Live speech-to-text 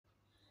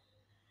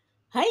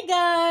Hi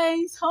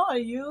guys, how are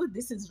you?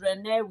 This is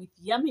Renee with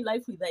Yummy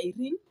Life with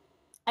Irene.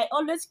 I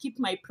always keep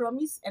my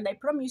promise, and I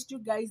promised you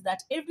guys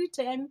that every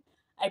time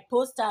I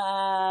post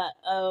a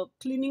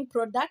cleaning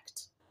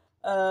product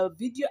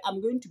video,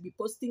 I'm going to be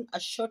posting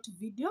a short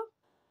video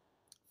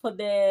for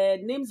the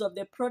names of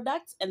the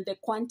products and the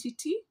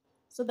quantity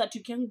so that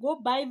you can go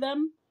buy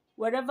them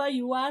wherever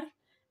you are.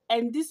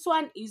 And this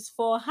one is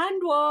for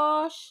hand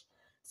wash.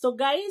 So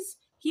guys,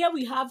 here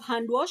we have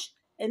hand wash,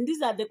 and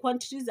these are the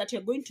quantities that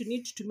you're going to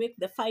need to make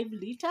the 5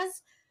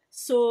 liters.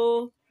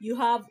 So you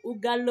have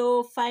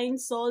Ugalo, fine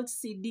salt,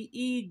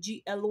 CDE,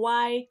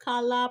 GLY,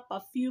 color,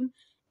 perfume,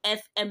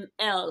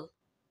 FML.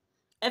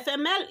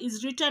 FML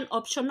is written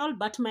optional,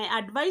 but my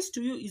advice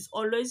to you is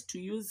always to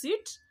use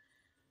it.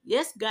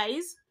 Yes,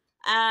 guys.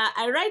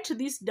 I write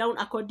this down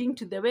according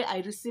to the way I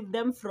receive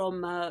them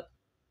from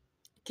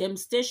Chem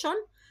Station.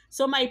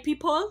 So, my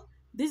people,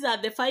 these are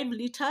the 5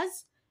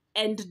 liters,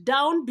 and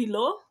down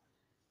below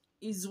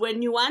is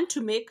when you want to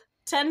make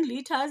 10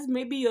 liters.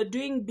 Maybe you're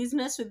doing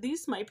business with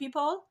this, my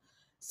people.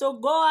 So,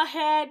 go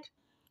ahead,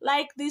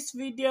 like this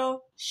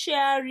video,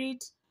 share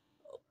it,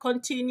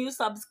 continue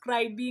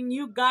subscribing.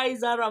 You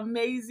guys are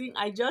amazing.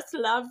 I just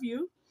love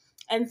you.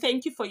 And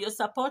thank you for your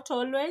support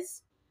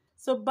always.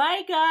 So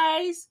bye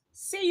guys.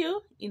 See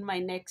you in my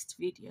next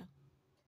video.